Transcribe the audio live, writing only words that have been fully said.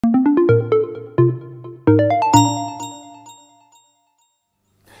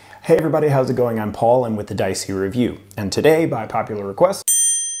Hey everybody, how's it going? I'm Paul and with the Dicey Review. And today, by popular request,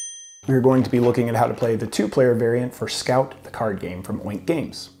 we're going to be looking at how to play the two-player variant for Scout, the card game from Oink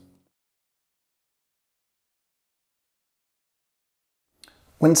Games.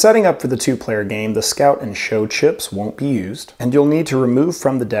 When setting up for the two-player game, the Scout and Show chips won't be used, and you'll need to remove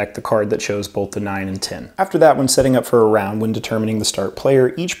from the deck the card that shows both the 9 and 10. After that, when setting up for a round, when determining the start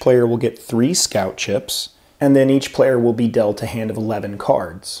player, each player will get 3 Scout chips, and then each player will be dealt a hand of 11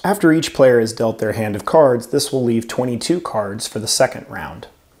 cards. After each player is dealt their hand of cards, this will leave 22 cards for the second round.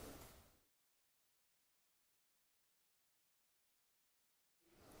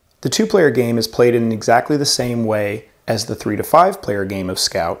 The two-player game is played in exactly the same way as the 3 to 5 player game of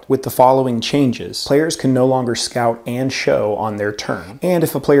Scout, with the following changes. Players can no longer Scout and Show on their turn. And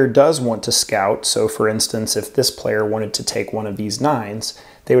if a player does want to Scout, so for instance, if this player wanted to take one of these 9s,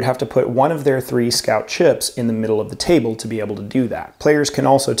 they would have to put one of their 3 Scout chips in the middle of the table to be able to do that. Players can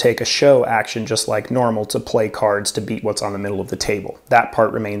also take a Show action just like normal to play cards to beat what's on the middle of the table. That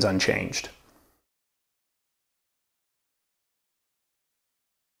part remains unchanged.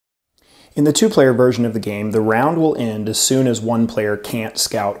 In the two-player version of the game, the round will end as soon as one player can't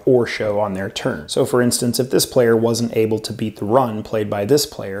Scout or Show on their turn. So for instance, if this player wasn't able to beat the run played by this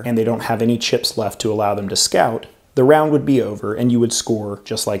player, and they don't have any chips left to allow them to Scout, the round would be over and you would score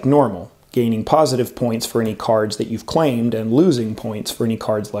just like normal, gaining positive points for any cards that you've claimed and losing points for any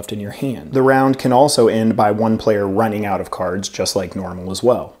cards left in your hand. The round can also end by one player running out of cards just like normal as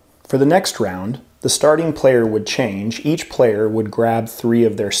well. For the next round, the starting player would change. Each player would grab 3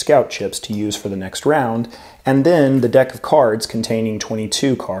 of their Scout chips to use for the next round, and then the deck of cards containing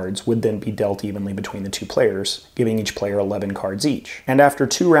 22 cards would then be dealt evenly between the two players, giving each player 11 cards each. And after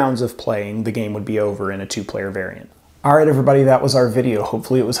 2 rounds of playing, the game would be over in a two-player variant. Alright everybody, that was our video.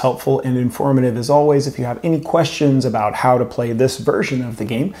 Hopefully it was helpful and informative as always. If you have any questions about how to play this version of the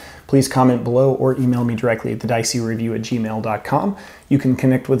game, please comment below or email me directly at thedicey@gmail.com. You can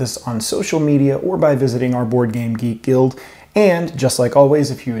connect with us on social media or by visiting our Board Game Geek Guild. And just like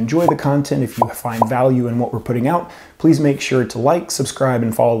always, if you enjoy the content, if you find value in what we're putting out, please make sure to like, subscribe,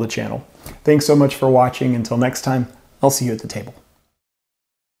 and follow the channel. Thanks so much for watching. Until next time, I'll see you at the table.